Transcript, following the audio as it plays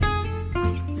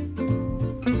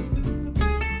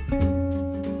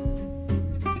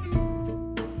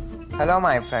Hello,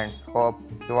 my friends. Hope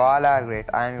you all are great.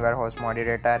 I am your host,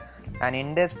 moderator, and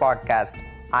in this podcast,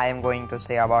 I am going to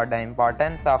say about the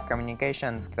importance of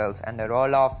communication skills and the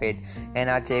role of it in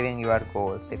achieving your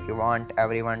goals. If you want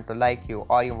everyone to like you,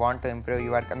 or you want to improve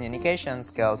your communication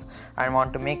skills and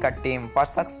want to make a team for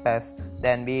success,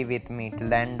 then be with me till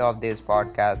the end of this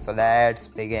podcast. So let's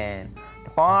begin. To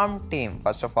form team,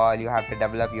 first of all, you have to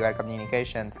develop your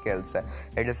communication skills.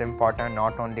 It is important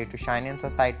not only to shine in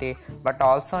society but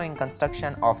also in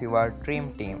construction of your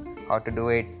dream team. How to do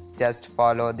it? Just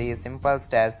follow these simple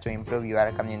steps to improve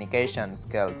your communication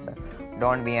skills.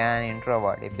 Don't be an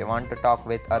introvert. If you want to talk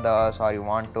with others, or you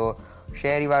want to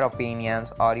share your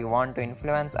opinions, or you want to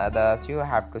influence others, you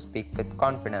have to speak with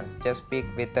confidence. Just speak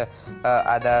with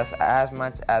others as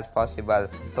much as possible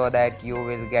so that you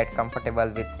will get comfortable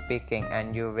with speaking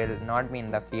and you will not be in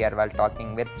the fear while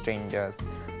talking with strangers.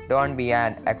 Don't be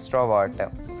an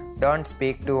extrovert. Don't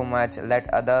speak too much,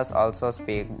 let others also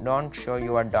speak. Don't show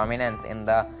your dominance in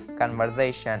the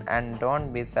conversation, and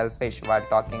don't be selfish while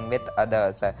talking with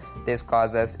others. This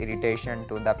causes irritation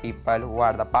to the people who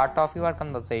are the part of your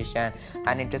conversation,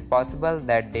 and it is possible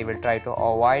that they will try to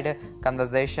avoid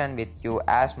conversation with you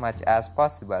as much as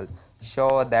possible.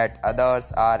 Show that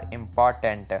others are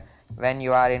important. When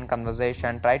you are in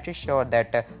conversation, try to show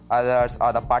that others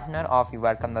or the partner of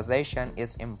your conversation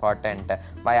is important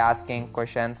by asking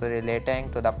questions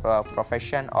relating to the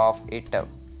profession of it,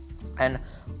 and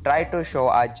try to show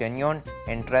a genuine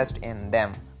interest in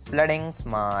them. Flooding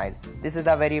smile. This is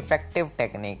a very effective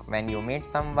technique. When you meet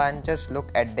someone, just look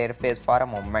at their face for a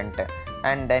moment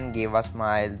and then give a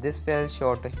smile. This will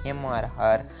show to him or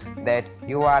her that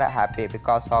you are happy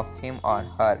because of him or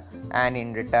her, and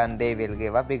in return they will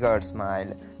give a bigger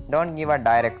smile. Don't give a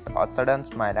direct or sudden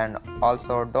smile, and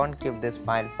also don't keep this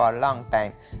smile for a long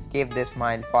time. Keep this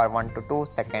smile for 1 to 2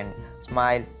 seconds.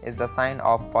 Smile is a sign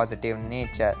of positive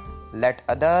nature. Let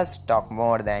others talk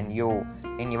more than you.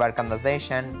 In your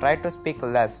conversation, try to speak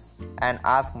less and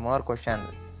ask more questions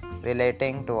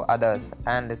relating to others,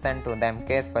 and listen to them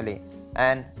carefully,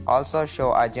 and also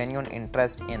show a genuine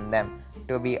interest in them.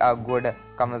 To be a good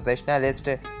conversationalist,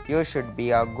 you should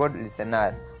be a good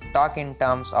listener. Talk in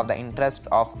terms of the interest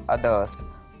of others.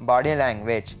 Body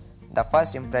language. The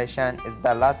first impression is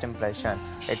the last impression.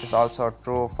 It is also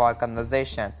true for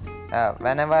conversation.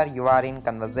 Whenever you are in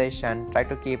conversation, try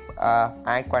to keep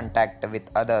eye contact with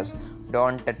others.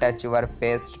 Don't touch your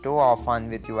face too often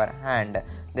with your hand.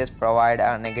 This provides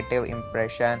a negative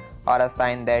impression or a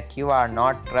sign that you are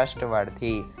not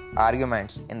trustworthy.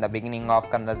 Arguments. In the beginning of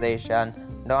conversation,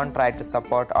 don't try to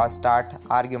support or start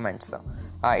arguments.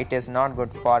 It is not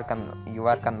good for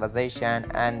your conversation,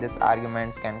 and these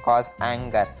arguments can cause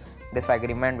anger,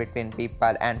 disagreement between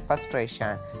people, and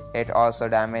frustration. It also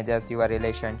damages your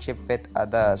relationship with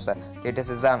others.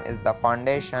 Criticism is the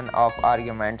foundation of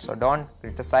argument, so don't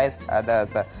criticize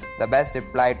others. The best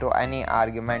reply to any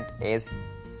argument is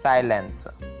silence.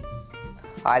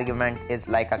 Argument is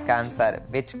like a cancer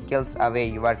which kills away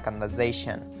your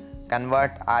conversation.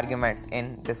 Convert arguments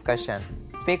in discussion.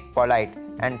 Speak polite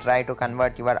and try to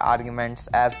convert your arguments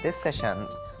as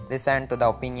discussions. Listen to the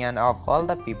opinion of all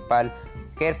the people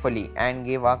carefully and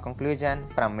give a conclusion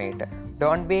from it.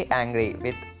 Don't be angry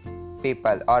with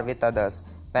people or with others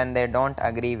when they don't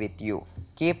agree with you.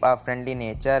 Keep a friendly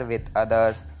nature with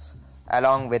others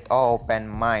along with an open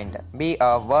mind. Be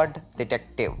a word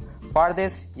detective. For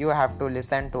this, you have to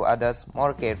listen to others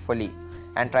more carefully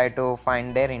and try to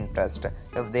find their interest.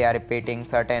 If they are repeating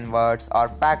certain words or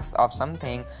facts of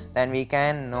something, then we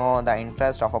can know the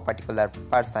interest of a particular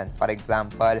person. For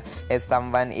example, if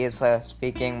someone is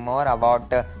speaking more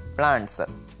about plants,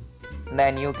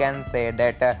 then you can say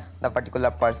that the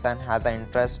particular person has an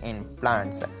interest in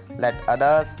plants. Let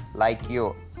others like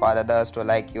you. For others to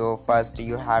like you, first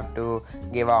you have to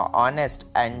give honest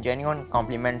and genuine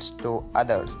compliments to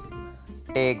others.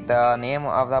 Take the name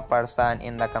of the person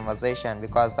in the conversation,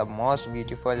 because the most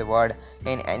beautiful word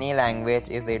in any language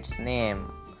is its name.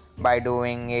 By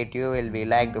doing it, you will be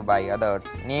liked by others.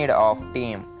 Need of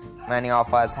team. Many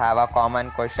of us have a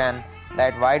common question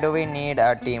that why do we need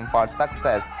a team for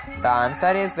success? The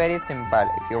answer is very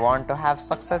simple. If you want to have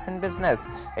success in business,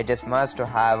 it is must to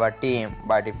have a team.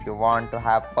 But if you want to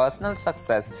have personal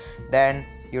success, then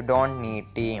you don't need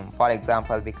team. For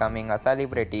example, becoming a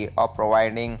celebrity or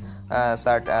providing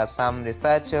some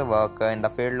research work in the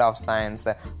field of science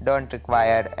don't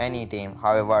require any team.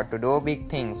 However, to do big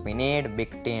things, we need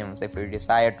big teams. If you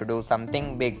desire to do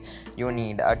something big, you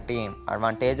need a team.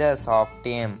 Advantages of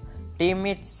team. Team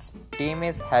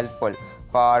is helpful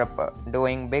for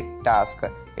doing big tasks.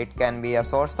 It can be a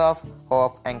source of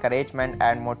hope, encouragement,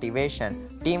 and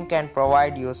motivation. Team can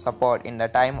provide you support in the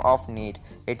time of need.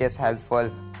 It is helpful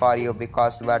for you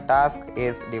because your task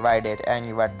is divided and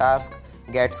your task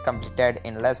gets completed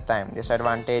in less time.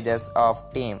 Disadvantages of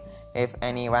team: if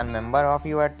any one member of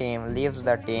your team leaves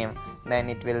the team, then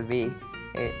it will be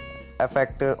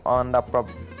effective on the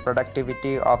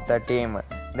productivity of the team.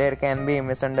 There can be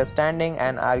misunderstanding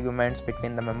and arguments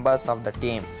between the members of the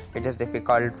team. It is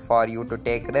difficult for you to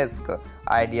take risk.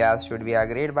 Ideas should be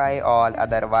agreed by all,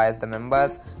 otherwise the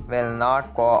members will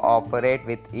not cooperate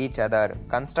with each other.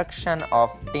 Construction of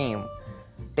team: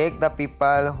 take the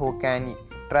people who can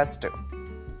trust,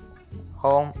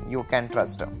 whom you can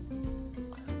trust,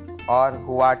 or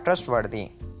who are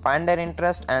trustworthy. Find their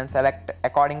interest and select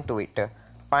according to it.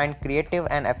 Find creative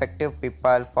and effective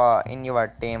people in your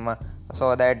team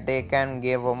so that they can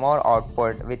give more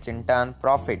output, which in turn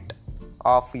profit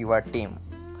of your team.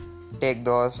 Take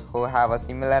those who have a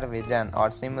similar vision or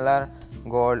similar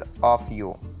goal of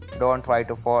you. Don't try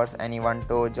to force anyone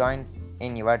to join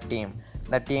in your team.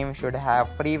 The team should have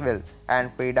free will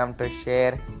and freedom to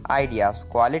share ideas.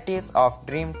 Qualities of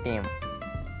dream team: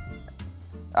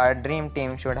 a dream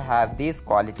team should have these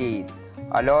qualities: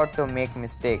 allowed to make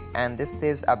mistakes, and this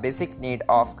is a basic need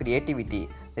of creativity.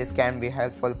 This can be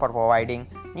helpful for providing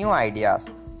new ideas.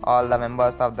 All the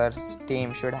members of the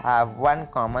team should have one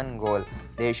common goal.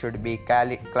 There should be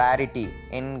clarity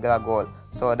in the goal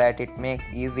so that it makes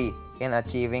easy in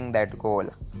achieving that goal.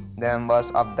 The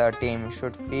members of the team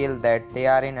should feel that they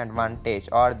are in advantage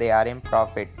or they are in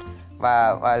profit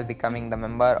while becoming the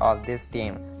member of this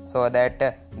team, so that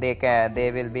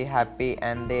they will be happy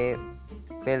and they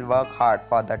will work hard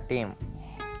for the team.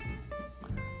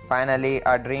 Finally,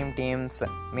 a dream team's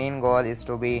main goal is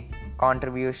to be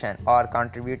contribution or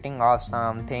contributing of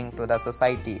something to the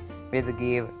society, which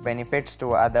give benefits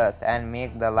to others and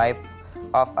make the life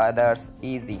of others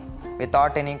easy.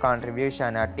 Without any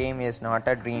contribution, a team is not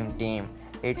a dream team.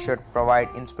 It should provide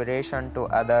inspiration to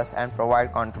others and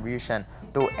provide contribution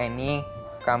to any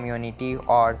community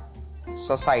or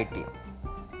society.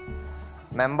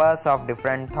 Members of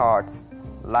different thoughts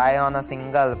lie on a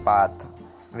single path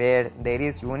where there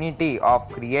is unity of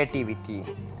creativity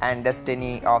and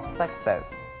destiny of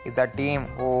success. Is a team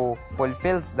who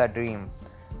fulfills the dream,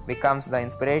 becomes the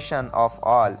inspiration of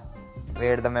all,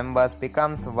 where the members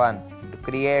becomes one to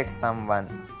create someone,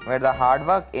 where the hard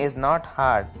work is not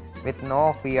hard, with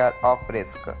no fear of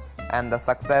risk, and the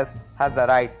success has the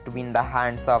right to be in the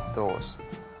hands of those.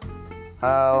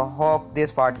 Hope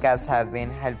this podcast has been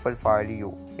helpful for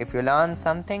you. If you learn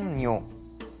something new,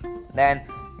 then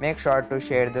make sure to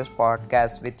share this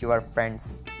podcast with your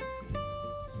friends.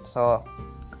 So,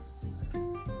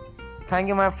 thank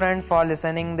you, my friend, for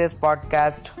listening this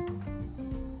podcast.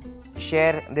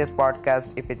 Share this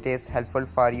podcast if it is helpful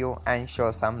for you and show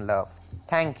some love.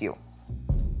 Thank you.